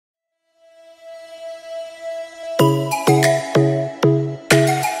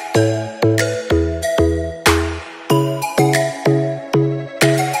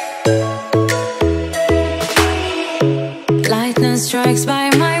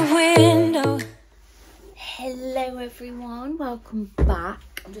window. Hello everyone, welcome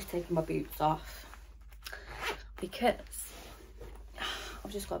back. I'm just taking my boots off because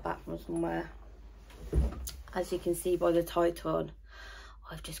I've just got back from somewhere. As you can see by the title,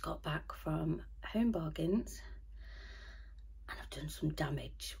 I've just got back from Home Bargains and I've done some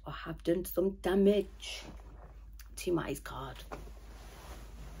damage. I have done some damage to my card.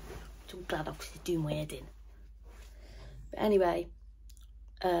 So I'm glad I was doing my head in. But anyway,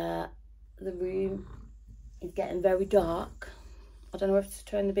 the room is getting very dark. I don't know if to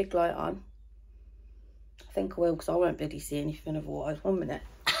turn the big light on. I think I will, because I won't bloody see anything otherwise. 1 minute.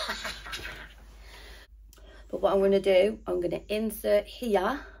 But what I'm going to do, I'm going to insert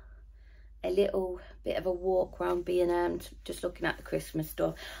here a little bit of a walk around B&M, just looking at the Christmas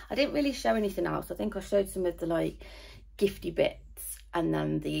stuff. I didn't really show anything else. I think I showed some of the like gifty bits and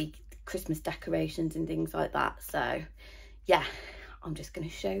then the Christmas decorations and things like that. So yeah, I'm just going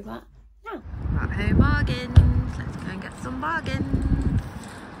to show that now. At Home Bargains, let's go and get some bargains.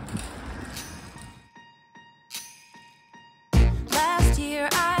 Last year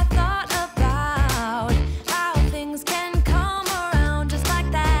I thought about how things can come around just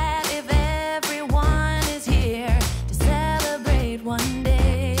like that if everyone is here to celebrate one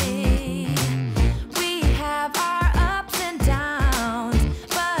day. We have our ups and downs,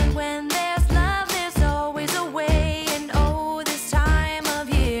 but when there's love there's always a way. And oh, this time of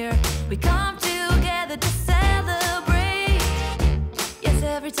year we come together to celebrate. Yes,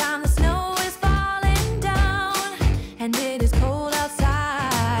 every time the snow is falling down and it is cold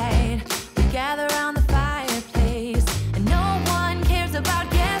outside, we gather around the fireplace and no one cares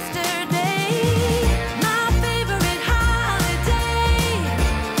about yesterday. My favorite holiday,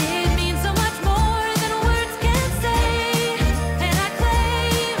 it means so much more than words can say. And I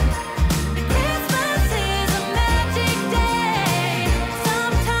claim that Christmas is a magic day.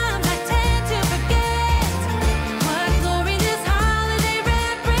 Sometimes I tend to forget what glory this holiday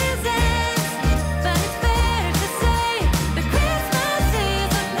represents, but it's fair to say that Christmas is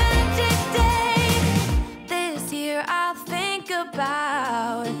a magic day. This year I'll think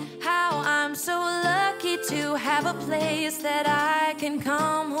about how I'm so lucky to have a place that I can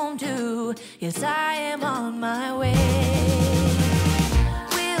come home to. Yes, I am on my way.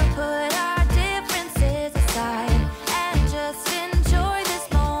 We'll put our differences aside and just enjoy this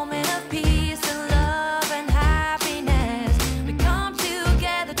moment of peace and love and happiness. We come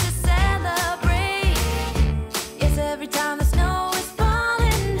together to celebrate. Yes, every time the snow is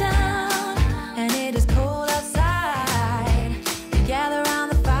falling down and it is cold outside, we gather around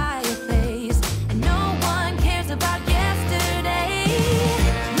the fireplace and no one cares about yesterday.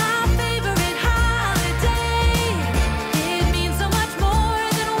 My favorite holiday, it means so much more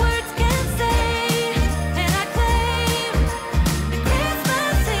than words can say. And I claim that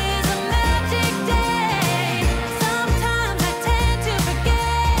Christmas is a magic day. Sometimes I tend to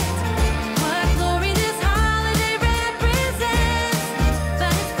forget what glory this holiday represents,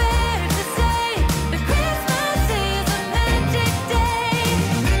 but it's fair to say that Christmas is a magic day.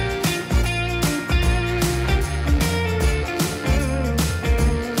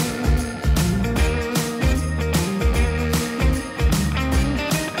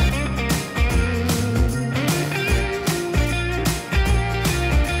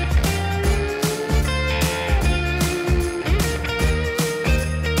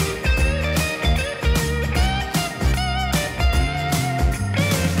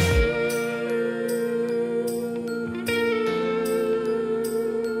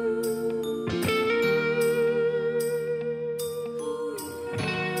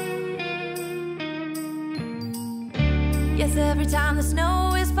 Yes, every time the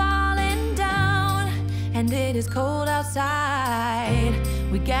snow is falling down and it is cold outside,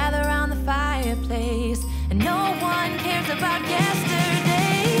 we gather around the fireplace and no one cares about yesterday.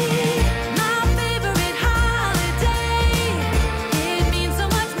 My favorite holiday, it means so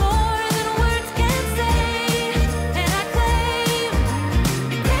much more than words can say. And I claim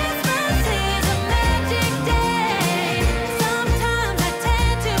that Christmas is a magic day. Sometimes I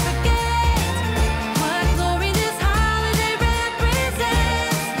tend to forget what glory this holiday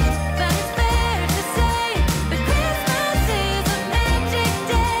represents, but it's fair to say that Christmas is a magic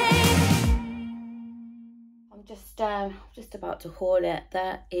day. I'm just about to haul it.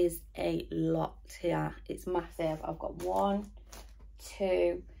 There is a lot here. It's massive. I've got 1,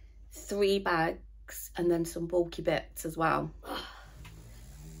 2, 3 bags and then some bulky bits as well.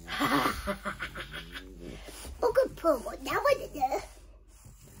 Look at Pooh. Now what is it?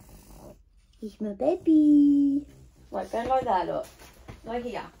 He's my baby. Right, go and lie there, look. Lie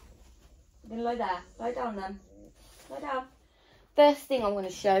here. You're gonna lie there. Lie down then. Lie down. first thing I'm going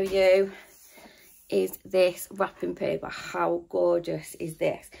to show you is this wrapping paper. How gorgeous is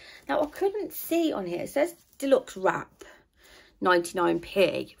this? Now, I couldn't see on here. It says deluxe wrap,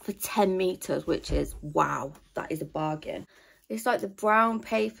 99p for 10 meters, which is, wow, that is a bargain. It's like the brown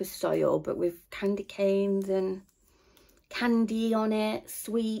paper style, but with candy canes and candy on it,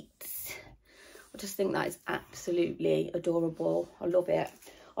 sweets. I just think that is absolutely adorable. I love it.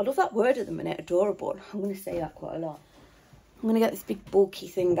 I love that word at the minute, adorable. I'm going to say that quite a lot. I'm going to get this big bulky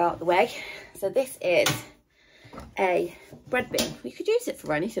thing out of the way. So this is a bread bin. We could use it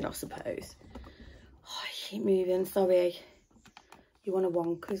for anything, I suppose. Oh, I keep moving, sorry. You want a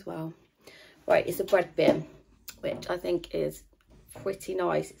wonk as well. Right, it's a bread bin, which I think is pretty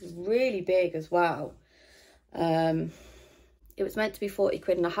nice. It's really big as well. It was meant to be 40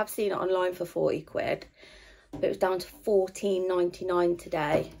 quid, and I have seen it online for 40 quid. But it was down to £14.99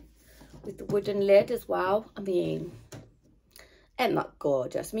 today, with the wooden lid as well. I mean, isn't that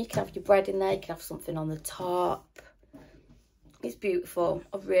gorgeous? I mean, you can have your bread in there, you can have something on the top. It's beautiful.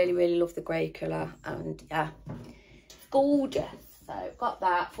 I really, really love the grey colour, and yeah, it's gorgeous. So got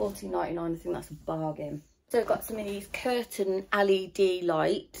that, £14.99. I think that's a bargain. So I've got some of these curtain LED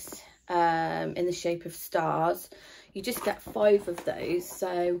lights in the shape of stars. You just get 5 of those.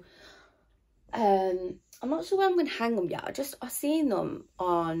 So I'm not sure where I'm going to hang them yet. I seen them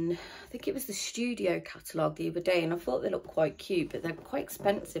on, I think it was the Studio catalogue the other day, and I thought they looked quite cute, but they're quite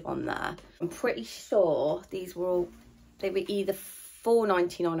expensive on there. I'm pretty sure these were all, they were either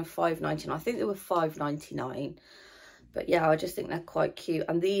 £4.99 or £5.99. I think they were £5.99. But yeah, I just think they're quite cute.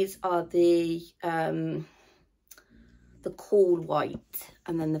 And these are the cool white,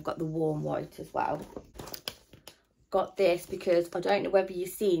 and then they've got the warm white as well. Got this because I don't know whether you've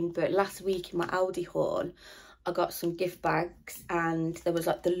seen, but last week in my Aldi haul I got some gift bags, and there was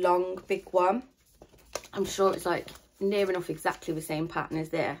like the long big one. I'm sure it's like near enough exactly the same pattern as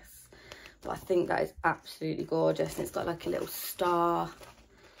this, but I think that is absolutely gorgeous. And it's got like a little star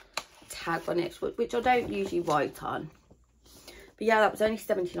tag on it, which I don't usually write on. But yeah, that was only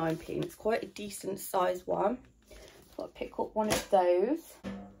 79p, and it's quite a decent size one. So I'll pick up one of those.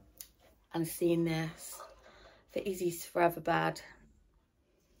 And seeing this for Izzy's Forever Bed,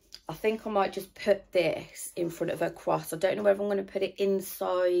 I think I might just put this in front of her cross. I don't know whether I'm going to put it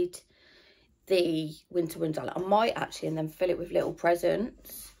inside the Winter Wonderland. I might actually, and then fill it with little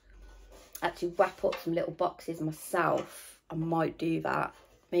presents. Actually wrap up some little boxes myself. I might do that.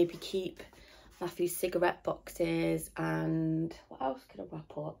 Maybe keep Matthew's cigarette boxes, and what else could I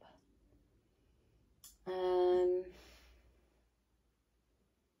wrap up?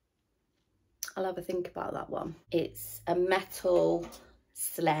 I'll have a think about that one. It's a metal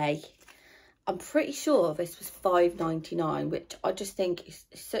sleigh. I'm pretty sure this was £5.99, which I just think is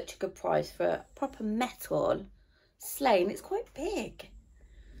such a good price for a proper metal sleigh, and it's quite big.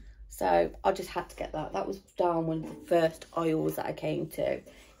 So I just had to get that. That was down one of the first aisles that I came to.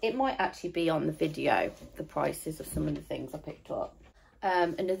 It might actually be on the video, the prices of some of the things I picked up.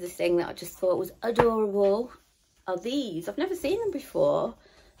 Another thing that I just thought was adorable are these. I've never seen them before.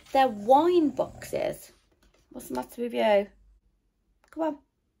 They're wine boxes. What's the matter with you? Come on.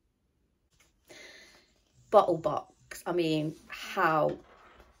 Bottle box. I mean, how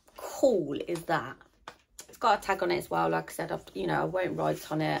cool is that? It's got a tag on it as well. Like I said, I won't write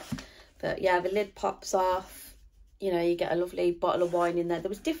on it. But yeah, the lid pops off. You know, you get a lovely bottle of wine in there. There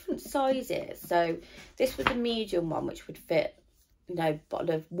was different sizes. So this was the medium one, which would fit, you know,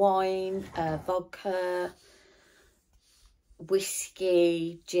 bottle of wine, vodka,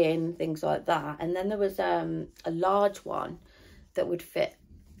 whiskey, gin, things like that. And then there was a large one that would fit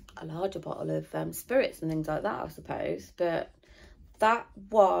a larger bottle of spirits and things like that, I suppose. But that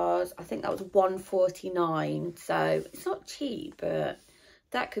was, I think that was £1.49, so it's not cheap, but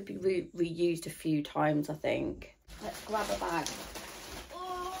that could be reused a few times, I think. Let's grab a bag.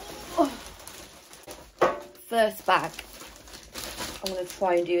 Oh. First bag. I'm going to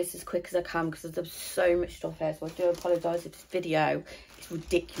try and do this as quick as I can because there's so much stuff here, so I do apologise if this video is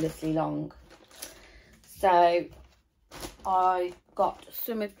ridiculously long. So I got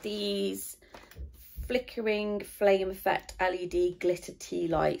some of these flickering flame effect LED glitter tea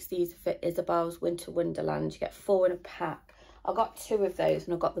lights. These are for Isabel's Winter Wonderland. You get 4 in a pack. I got 2 of those,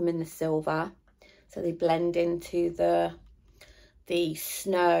 and I got them in the silver, so they blend into the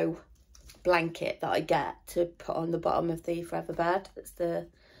snow blanket that I get to put on the bottom of the Forever Bed. It's a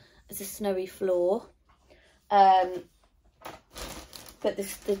snowy floor. But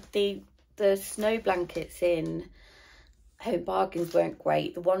the snow blankets in Home Bargains weren't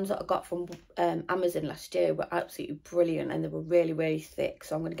great. The ones that I got from Amazon last year were absolutely brilliant, and they were really, really thick.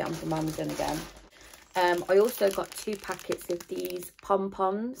 So I'm going to get them from Amazon again. I also got 2 packets of these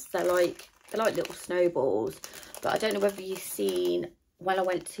pom-poms. They're like little snowballs, but I don't know whether you've seen when I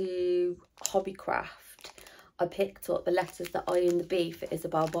went to Hobbycraft, I picked up the letters that I and the B for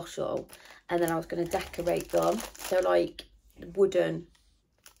SianBoshell, and then I was going to decorate them. They're like wooden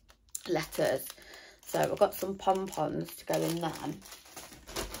letters. So I've got some pom-poms to go in them.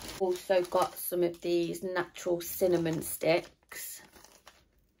 Also got some of these natural cinnamon sticks.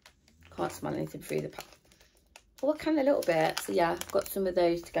 Can't smell anything through the pack. Oh, I can a little bit. So yeah, I've got some of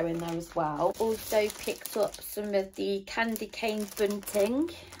those to go in there as well. Also picked up some of the candy cane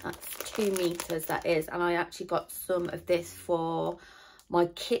bunting. That's 2 meters, that is. And I actually got some of this for my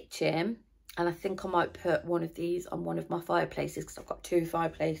kitchen. And I think I might put one of these on one of my fireplaces, because I've got 2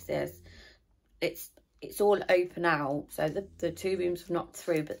 fireplaces. It's all open out, so the 2 rooms have knocked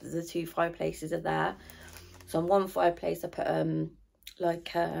through, but the 2 fireplaces are there. So on one fireplace I put is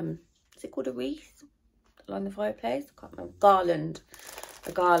it called a wreath along the fireplace? I can't remember.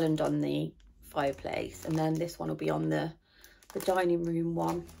 A garland on the fireplace, and then this one will be on the dining room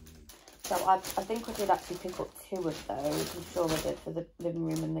one. So I think I did actually pick up 2 of those. I'm sure I did, for the living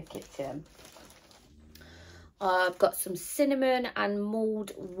room and the kitchen. I've got some cinnamon and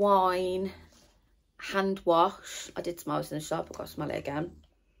mulled wine hand wash. I did smell this in the shop. I've got to smell it again.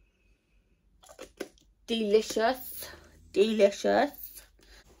 Delicious. Delicious.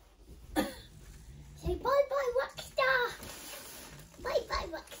 Say bye-bye, Rockstar. Bye-bye,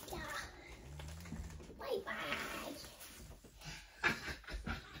 Rockstar. Bye-bye.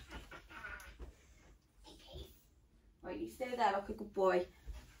 Right, you stay there like a good boy.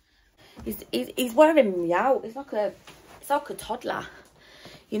 He's wearing me out. It's like a toddler.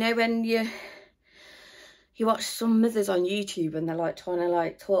 You know when you watch some mothers on YouTube and they're like trying to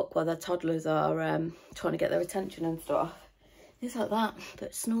like talk while their toddlers are trying to get their attention and stuff. It's like that,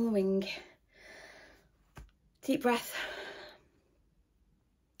 but snoring. Deep breath.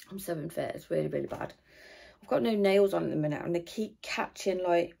 I'm so unfit. It's really, really bad. I've got no nails on at the minute, and they keep catching,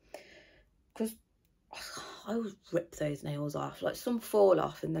 like, because I always rip those nails off. Like, some fall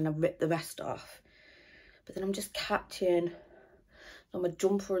off and then I rip the rest off. But then I'm just catching on my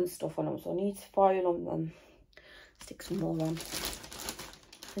jumper and stuff on them, so I need to file on them. Stick some more on.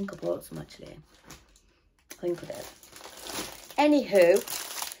 I think I bought some actually. I think I did. Anywho,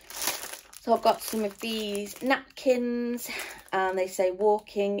 so I've got some of these napkins, and they say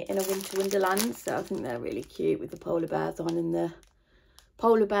walking in a winter wonderland. So I think they're really cute with the polar bears on, and the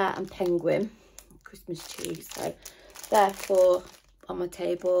polar bear and penguin Christmas tree. So therefore on my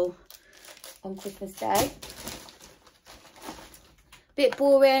table on Christmas Day. Bit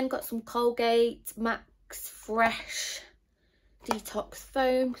boring. Got some Colgate Max Fresh detox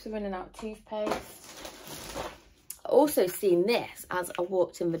foam because we're running out of toothpaste. I also seen this as I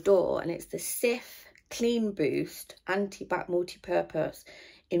walked in the door, and it's the Sif Clean Boost Anti-Bac Multi-Purpose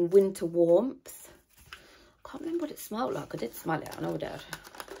in Winter Warmth. I can't remember what it smelled like. I did smell it, I know I did.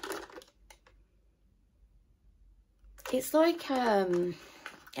 It's like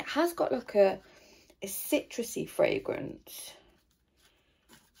it has got like a citrusy fragrance.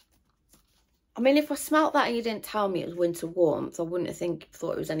 I mean, if I smelt that and you didn't tell me it was winter warmth, I wouldn't have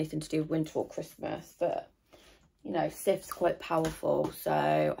thought it was anything to do with winter or Christmas. But, you know, Sif's quite powerful.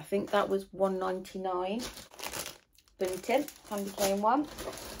 So I think that was £1.99. Bunting, candy cane one.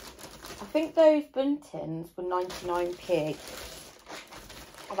 I think those buntings were 99p.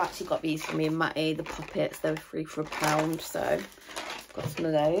 I've actually got these for me and Matty, the poppets. They were 3 for £1. So I've got some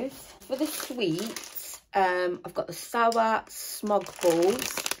of those. For the sweets, I've got the sour smog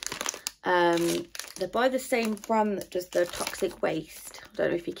balls. They're by the same brand that does the toxic waste. I don't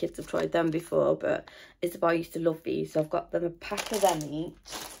know if your kids have tried them before, but Isabel used to love these, so I've got them a pack of them each.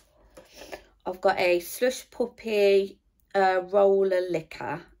 I've got a slush puppy roller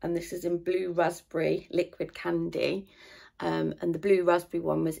liquor, and this is in blue raspberry liquid candy, and the blue raspberry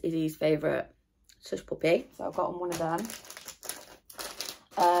one was Izzy's favourite slush puppy, so I've got them one of them.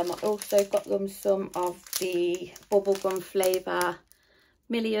 I also got them some of the bubblegum flavour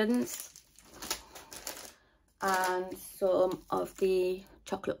Millions, and some of the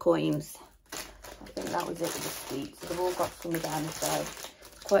chocolate coins. I think that was it with the sweets. So they've all got some of them, so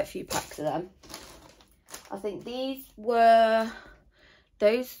quite a few packs of them. I think those were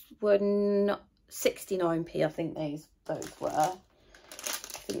not 69p. I think those were. I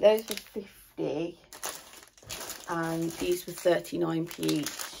think those were 50, and these were 39p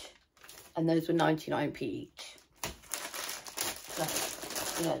each, and those were 99p each. So,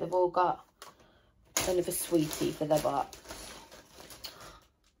 you know, they've all got another sweetie for their box.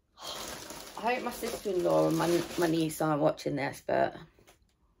 I hope my sister-in-law and my niece aren't watching this, but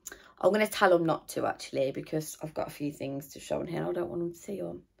I'm going to tell them not to, actually, because I've got a few things to show on here. I don't want them to see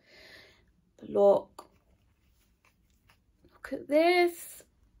them. But look at this.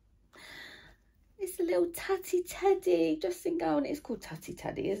 It's a little Tatty Teddy dressing gown. It's called Tatty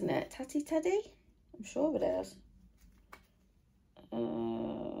Teddy, isn't it? Tatty Teddy? I'm sure it is.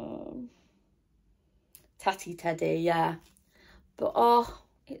 Tatty Teddy, yeah. But oh,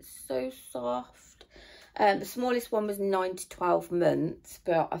 it's so soft. The smallest one was 9 to 12 months,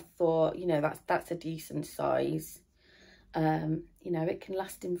 but I thought, you know, that's a decent size. You know, it can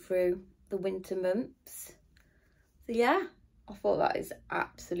last him through the winter months. So yeah, I thought that is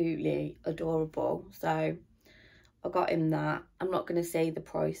absolutely adorable. So I got him that. I'm not going to say the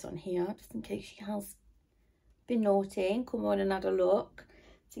price on here, just in case she has been naughty and come on and had a look.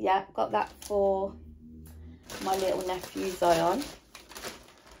 So yeah, got that for my little nephew Zion.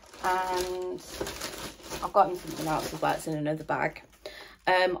 And I've got him something else as well. It's in another bag.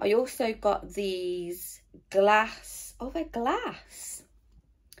 I also got these glass. Oh, they're glass.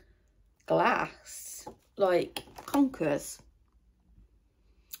 Glass. Like conkers.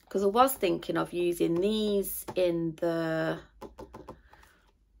 Because I was thinking of using these in the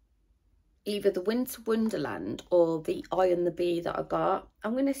either the Winter Wonderland or the Eye and the Bee that I got.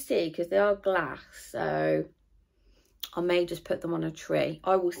 I'm going to see, because they are glass, so I may just put them on a tree.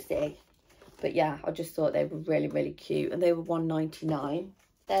 I will see. But yeah, I just thought they were really, really cute, and they were $1.99.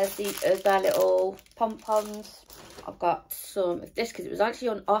 There's the other little pom-poms. I've got some of this because it was actually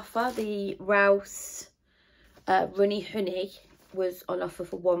on offer. The Rouse Runny Honey was on offer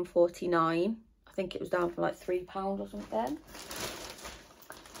for $1.49. I think it was down for like £3 or something.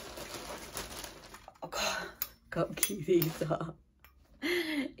 Oh God, how cute these are.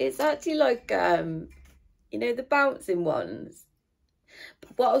 It's actually like, you know, the bouncing ones.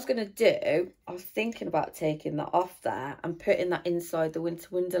 But what I was going to do, I was thinking about taking that off there and putting that inside the Winter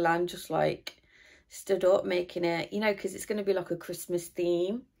Wonderland, just like stood up, making it, you know, because it's going to be like a Christmas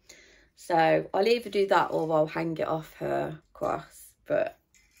theme. So I'll either do that or I'll hang it off her cross. But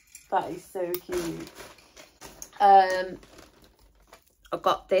that is so cute. I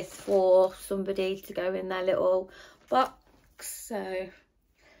got this for somebody to go in their little box. So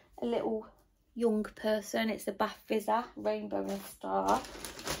a little young person. It's a Bath Fizzer Rainbow and Star.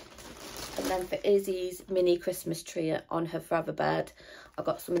 And then for Izzy's mini Christmas tree on her feather bed, I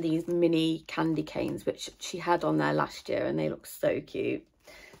got some of these mini candy canes, which she had on there last year, and they look so cute.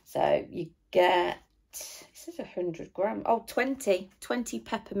 So you get, this is 100 grams. Oh, 20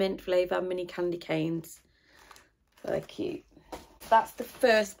 peppermint flavour mini candy canes. Very cute. That's the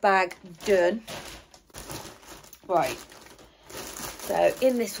first bag done. Right. So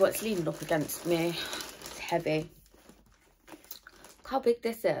in this one, it's leaning up against me. It's heavy. Look how big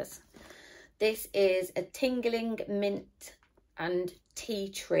this is. This is a Tingling Mint and Tea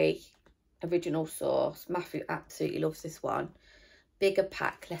Tree original sauce. Matthew absolutely loves this one. Bigger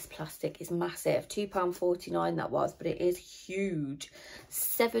pack, less plastic. It's massive. £2.49 that was, but it is huge.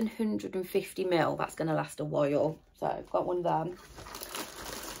 750ml. That's going to last a while. So I've got one of them.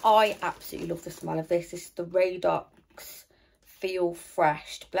 I absolutely love the smell of this. This is the Radox Feel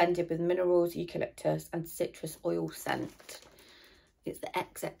Fresh, blended with minerals, eucalyptus and citrus oil scent. It's the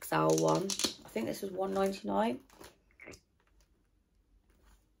XXL one. I think this was $1.99.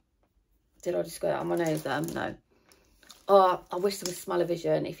 Did I just go out on my nose then? No. Oh, I wish there was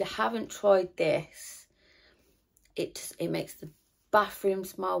smell-o-vision. If you haven't tried this, it makes the bathroom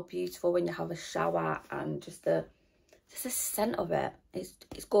smell beautiful when you have a shower, and just the scent of it.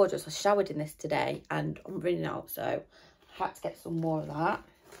 It's gorgeous. I showered in this today and I'm running out, so I had to get some more of that.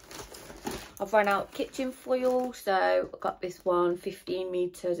 I've run out kitchen foil, so I got this one, 15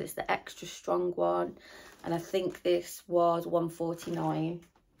 meters. It's the extra strong one, and I think this was $1.49.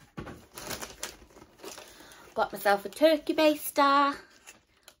 Got myself a turkey baster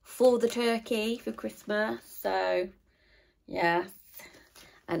for the turkey for Christmas. So yeah,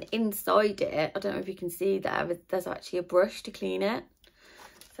 and inside it, I don't know if you can see there, but there's actually a brush to clean it.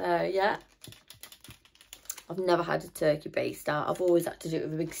 So yeah, I've never had a turkey baster. I've always had to do it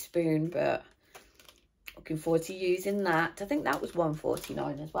with a big spoon, but looking forward to using that. I think that was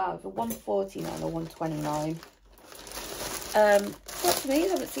 $1.49 as well. For $1.49 or $1.29. What's these? I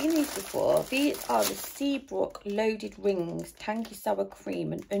haven't seen these before. These are the Seabrook Loaded Rings, tangy sour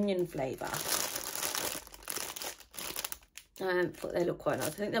cream and onion flavour. Thought they look quite nice.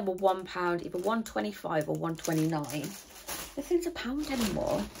 I think they were £1, either $1.25 or $1.29. This isn't a pound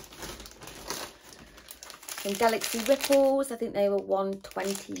anymore. Some Galaxy Ripples. I think they were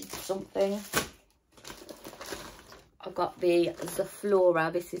 $1.20 something. I got the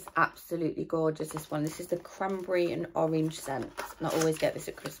Zaflora. This is absolutely gorgeous, this one. This is the cranberry and orange scent. And I always get this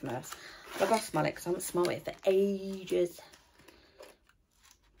at Christmas. But I've got to smell it because I haven't smelled it for ages.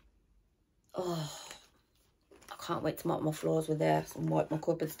 Oh, I can't wait to mop my floors with this and wipe my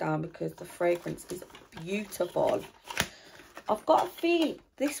cupboards down because the fragrance is beautiful. I've got a feeling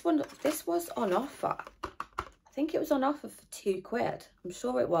this was on offer. I think it was on offer for £2. I'm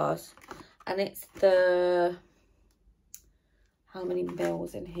sure it was. And it's the... How many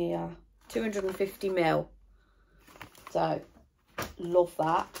mils in here? 250 ml. So, love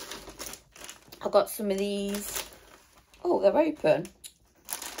that. I got some of these. Oh, they're open.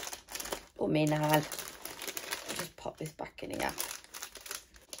 Oh, me now. Just pop this back in here.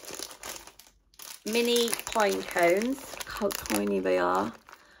 Mini pine cones. Look how tiny they are.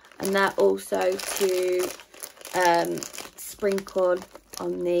 And they're also to sprinkle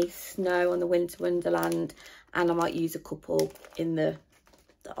on the snow on the winter wonderland. And I might use a couple in the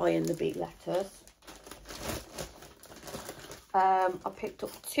I and the B letters. I picked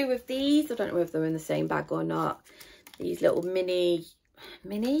up 2 of these. I don't know if they're in the same bag or not. These little mini,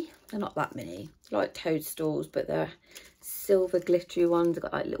 they're not that mini. They're like toadstools, but they're silver glittery ones. They've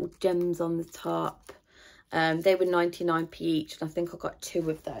got like little gems on the top. They were 99p each, and I think I got 2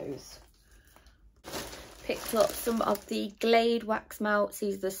 of those. Picked up some of the Glade wax melts.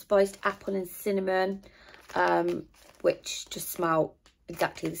 These are the spiced apple and cinnamon. Which just smell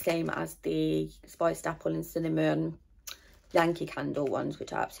exactly the same as the spiced apple and cinnamon Yankee Candle ones,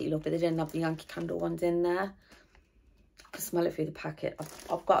 which I absolutely love, but they didn't have the Yankee Candle ones in there. I can smell it through the packet.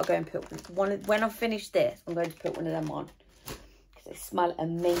 I've got to go and put one when I finish this. I'm going to put one of them on because they smell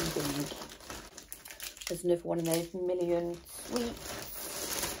amazing. There's another one of those million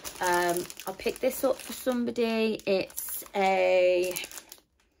sweets. I picked this up for somebody. It's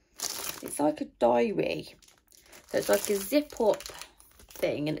like a diary. So it's like a zip up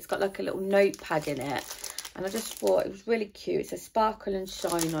thing, and it's got like a little notepad in it. And I just thought it was really cute. It's a sparkle and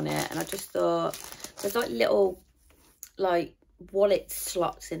shine on it. And I just thought there's like little like wallet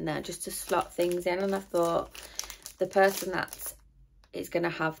slots in there just to slot things in. And I thought the person that is going to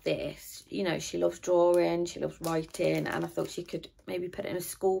have this, you know, she loves drawing, she loves writing. And I thought she could maybe put it in a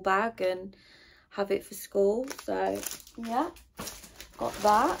school bag and have it for school. So yeah, got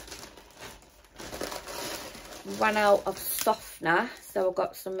that. Ran out of softener, so I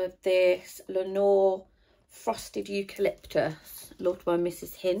got some of this Lenore Frosted Eucalyptus, loved by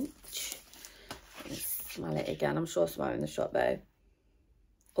Mrs. Hinch. Let me smell it again. I'm sure I smell it in the shop though.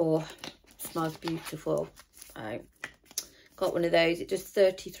 Oh, it smells beautiful. Got one of those. It does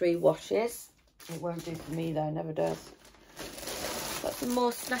 33 washes. It won't do for me though, never does. Got some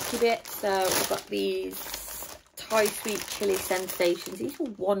more snacky bits. So I've got these Thai sweet chili sensations. These were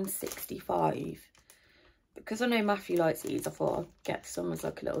 £1.65. Because I know Matthew likes these, I thought I'd get some as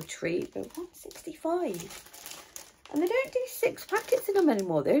like a little treat. But £1.65. And they don't do 6 packets in them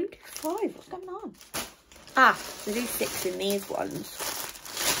anymore. They don't do 5. What's going on? Ah, they do 6 in these ones.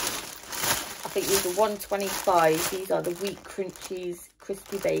 I think these are £1.25. These are the wheat crunchies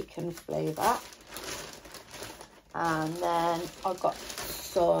crispy bacon flavour. And then I got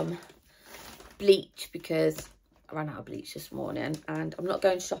some bleach because I ran out of bleach this morning, and I'm not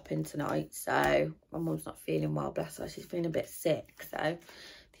going shopping tonight, so my mum's not feeling well, bless her. She's feeling a bit sick. So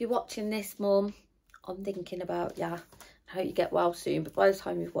if you're watching this, Mum, I'm thinking about you. I hope you get well soon, but by the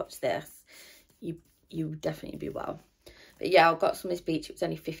time you've watched this, you would definitely be well. But yeah, I've got some of this bleach. It was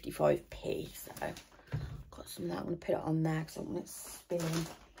only 55p, so I've got some of that. I'm going to put it on there because I don't want it spilling.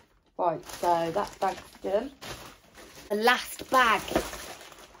 Right, so that bag's done. The last bag.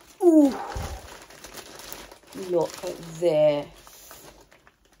 Ooh. Look at this.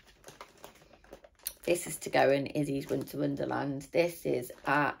 This is to go in Izzy's Winter Wonderland. This is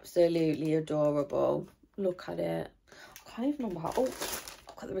absolutely adorable. Look at it. I can't even remember how. Oh,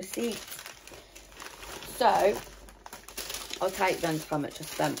 I've got the receipt. So, I'll tell you then how much I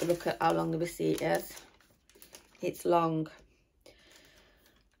spent, but look at how long the receipt is. It's long.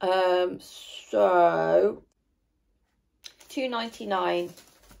 So, £2.99.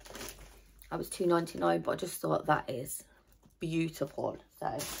 I was £2.99, but I just thought that is beautiful.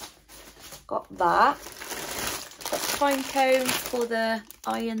 So, got that. Got pine cones for the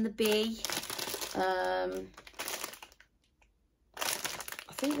I and the B. I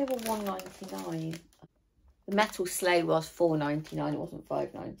think they were £1.99. The metal sleigh was £4.99. It wasn't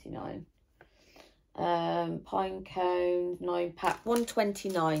 £5.99. Pine cones, 9-pack,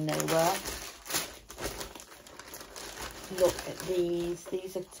 £1.29 they were. Look at these.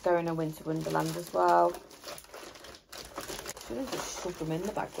 These are to go in a Winter Wonderland as well. I shouldn't just shove them in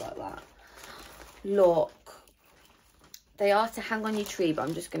the bag like that. Look. They are to hang on your tree, but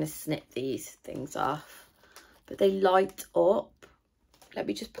I'm just going to snip these things off. But they light up. Let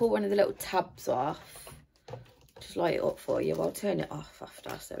me just pull one of the little tabs off. Just light it up for you. I'll turn it off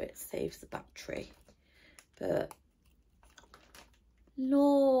after so it saves the battery. But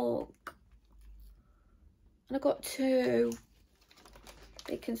look. And I got two.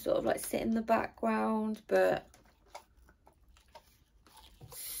 They can sort of like sit in the background, but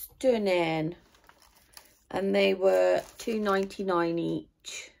stunning. And they were $2.99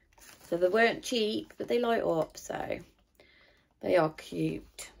 each. So they weren't cheap, but they light up, so they are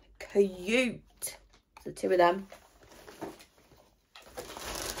cute. Cute. So two of them.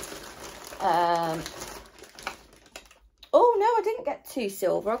 Oh no, I didn't get two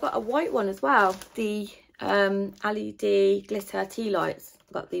silver. I got a white one as well. The LED glitter tea lights.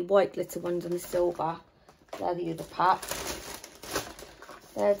 I got the white glitter ones and the silver. They're the other pack.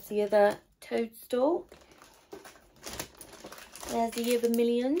 There's the other toadstool. There's the other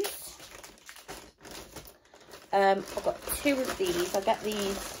millions. I've got two of these. I get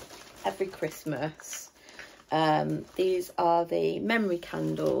these every Christmas. These are the memory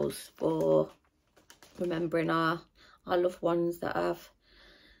candles for remembering our loved ones that have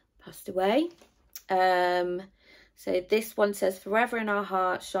passed away. So this one says forever in our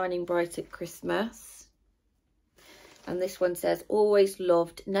hearts, shining bright at Christmas. And this one says always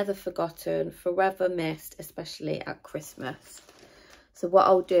loved, never forgotten, forever missed, especially at Christmas. So what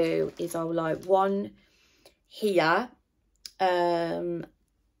I'll do is I'll light one here. I'll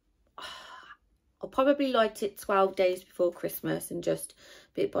probably light it 12 days before Christmas, and just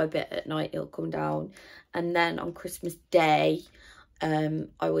bit by bit at night it'll come down. And then on Christmas Day,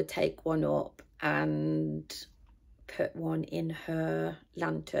 I would take one up and put one in her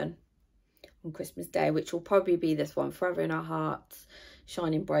lantern on Christmas Day, which will probably be this one, Forever in Our Hearts,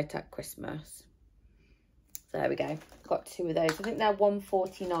 Shining Bright at Christmas. So there we go. Got two of those. I think they're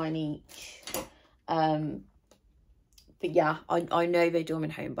 $1.49 each. But yeah, I know they do them in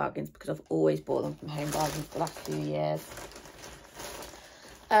Home Bargains because I've always bought them from Home Bargains for the last few years.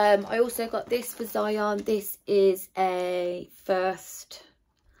 I also got this for Zion. This is a first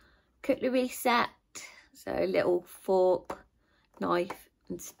cutlery set. So a little fork, knife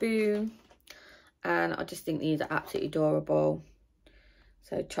and spoon. And I just think these are absolutely adorable.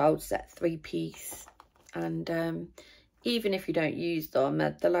 So child set 3-piece. And even if you don't use them,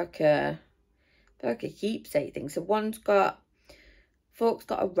 they're like a keepsake thing. So fork's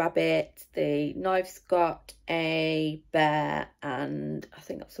got a rabbit, the knife's got a bear, and I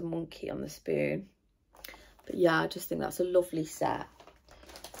think that's a monkey on the spoon. But yeah, I just think that's a lovely set.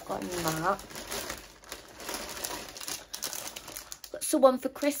 Got that. Got someone for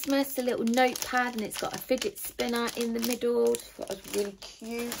Christmas, a little notepad, and it's got a fidget spinner in the middle. Just thought it was really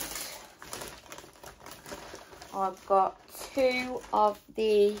cute. I've got two of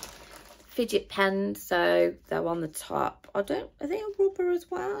the fidget pens, so they're on the top. I think a rubber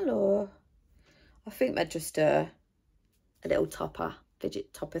as well, or I think they're just a little topper,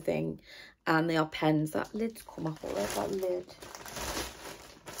 fidget topper thing. And they are pens. That lid's come off. Where's that lid?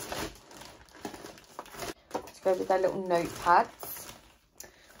 Let's go with their little notepads.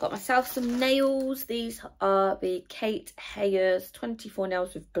 Got myself some nails. These are the Kate Hayers 24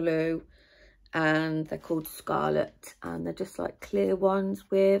 nails with glue, and they're called Scarlet, and they're just like clear ones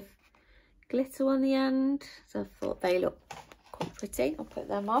with glitter on the end. So I thought they look quite pretty. I'll put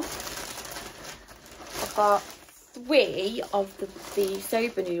them on. I've got 3 of the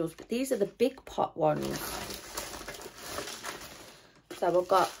soba noodles, but these are the big pot ones. So I've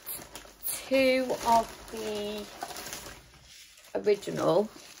got 2 of the original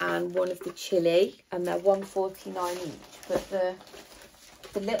and 1 of the chili, and they're $1.49 each, but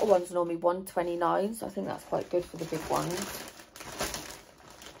the little ones are normally $1.29, so I think that's quite good for the big ones.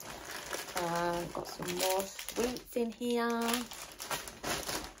 Got some more sweets in here.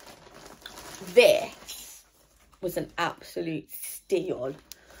 This was an absolute steal.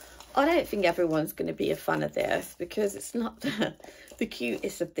 I don't think everyone's going to be a fan of this because it's not the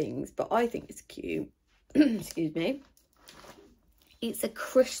cutest of things, but I think it's cute. Excuse me. It's a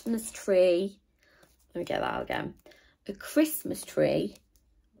Christmas tree. Let me get that out again. A Christmas tree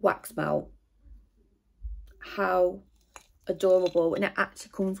wax melt. How adorable. And it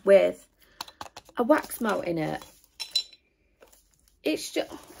actually comes with a wax melt in it. It's just,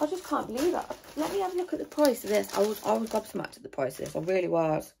 I just can't believe that. Let me have a look at the price of this. I was gobsmacked at the price of this. I really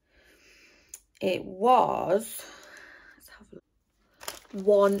was. It was, let's have a look,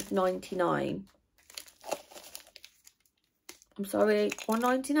 $1.99. I'm sorry,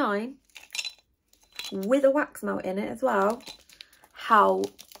 $1.99 with a wax melt in it as well. How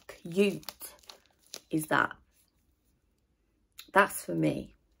cute is that? That's for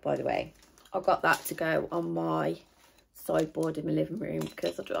me, by the way. I got that to go on my sideboard in my living room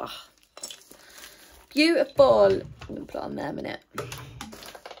because I do. Beautiful. I'm going to put it on there a minute.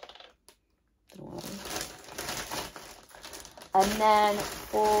 And then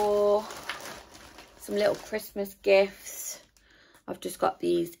for some little Christmas gifts, I've just got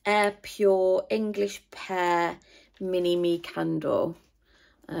these Air Pure English Pear Mini Me candle.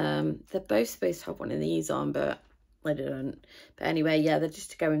 They're both supposed to have one of these on, but I didn't. But anyway, yeah, they're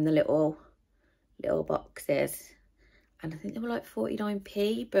just to go in the little boxes. And I think they were like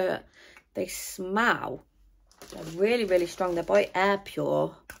 49p, but they smell. They're really, really strong. They're by Air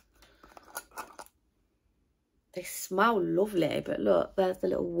Pure. They smell lovely, but look, there's the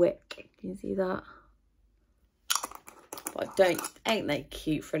little wick. Can you see that? But ain't they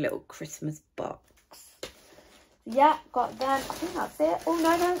cute for a little Christmas box? Yeah, got them. I think that's it. Oh,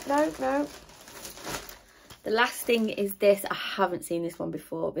 no. The last thing is this. I haven't seen this one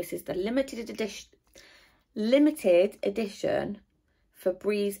before. This is the limited edition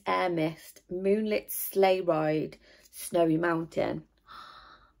Febreze Air Mist Moonlit Sleigh Ride Snowy Mountain.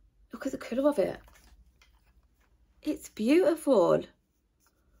 Look at the colour of it. It's beautiful.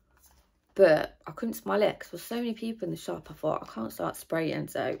 But I couldn't smell it because there were so many people in the shop. I thought I can't start spraying,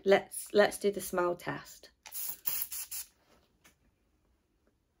 so let's do the smell test.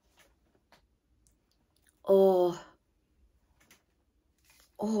 Oh,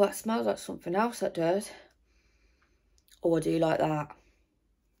 that smells like something else, that does. Oh, I do like that.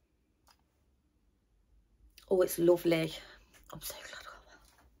 Oh, it's lovely. I'm so glad I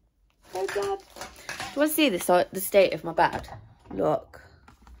got that. So glad. Do you want to see the state of my bed? Look.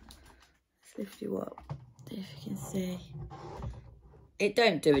 Let's lift you up. See if you can see. It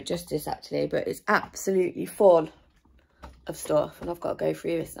don't do it justice, actually, but it's absolutely full of stuff. And I've got to go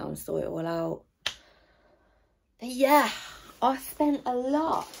through this now and sort it all out. Yeah, I spent a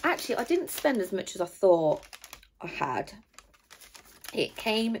lot. Actually, I didn't spend as much as I thought I had. It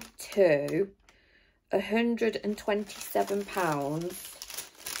came to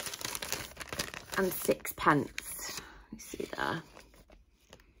 £127.06. You see there.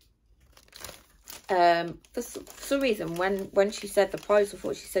 For some reason, when she said the price, I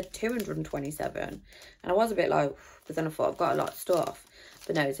thought she said 227, and I was a bit like, but then I thought I've got a lot of stuff.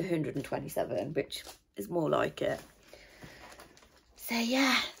 But no, it's 127, which is more like it. So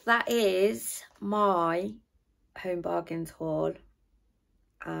yeah, that is my Home Bargains haul,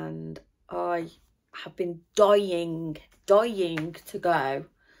 and I have been dying to go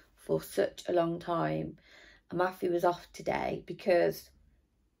for such a long time. And Matthew was off today because,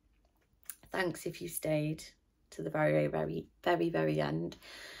 thanks if you stayed to the very end,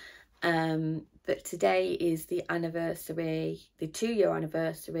 but today is the anniversary, the 2-year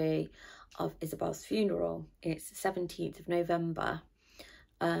anniversary of Isabel's funeral. It's the 17th of November.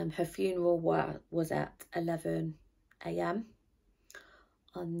 Her funeral was at 11 AM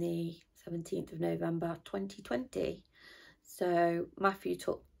on the 17th of November 2020. So Matthew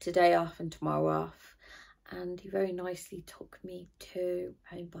took today off and tomorrow off, and he very nicely took me to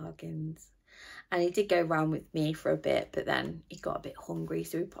Home Bargains. And he did go around with me for a bit, but then he got a bit hungry,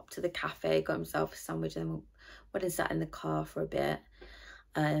 so he popped to the cafe, got himself a sandwich, and went and sat in the car for a bit.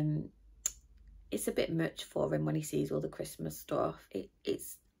 It's a bit much for him when he sees all the Christmas stuff.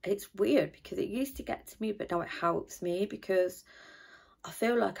 It's weird because it used to get to me, but now it helps me because I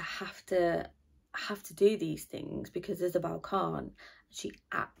feel like I have to do these things because Isabel can't. She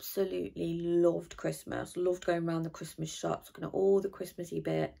absolutely loved Christmas, loved going around the Christmas shops, looking at all the Christmassy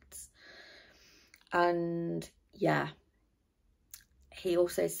bits. And yeah, he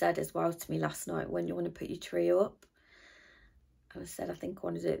also said as well to me last night, when you want to put your tree up? And I said, I think I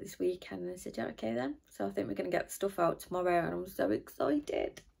want to do it this weekend. And I said, yeah, okay then. So I think we're going to get the stuff out tomorrow, and I'm so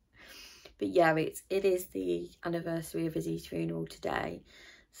excited. But yeah, it is the anniversary of Izzy's funeral today.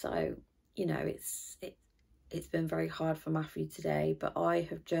 So, you know, it's been very hard for Matthew today, but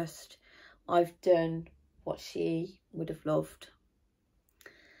I've done what she would have loved,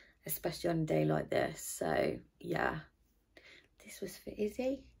 especially on a day like this. So yeah, this was for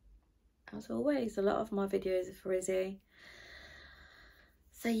Izzy. As always, a lot of my videos are for Izzy.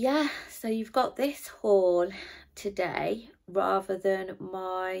 So yeah, so you've got this haul today rather than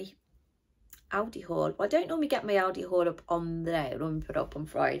my Aldi haul. Well, I don't normally get my Aldi haul up on the day. I normally put it up on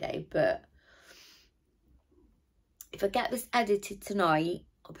Friday, but if I get this edited tonight,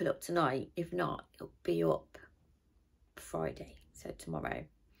 I'll put it up tonight. If not, it'll be up Friday, so tomorrow.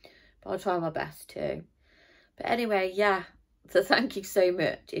 But I'll try my best to. But anyway, yeah, so thank you so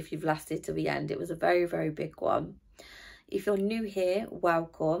much if you've lasted to the end. It was a very, very big one. If you're new here,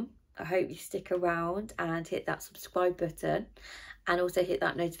 welcome. I hope you stick around and hit that subscribe button, and also hit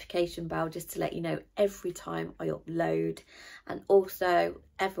that notification bell just to let you know every time I upload. And also,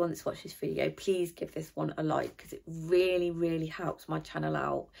 everyone that's watched this video, please give this one a like, because it really helps my channel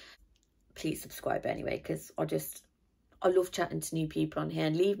out. Please subscribe anyway, because I love chatting to new people on here.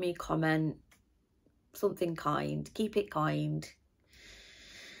 And leave me a comment, something kind, keep it kind.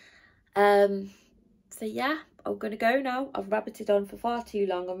 So yeah, I'm gonna go now. I've rabbited on for far too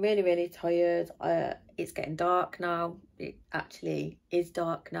long. I'm really tired. It's getting dark now. It actually is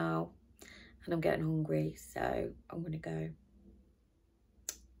dark now, and I'm getting hungry, so I'm gonna go.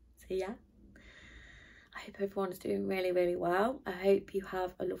 So yeah, I hope everyone's doing really well. I hope you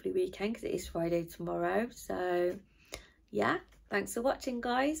have a lovely weekend, because it is Friday tomorrow. So yeah, thanks for watching,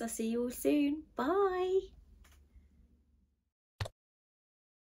 guys. I'll see you all soon. Bye.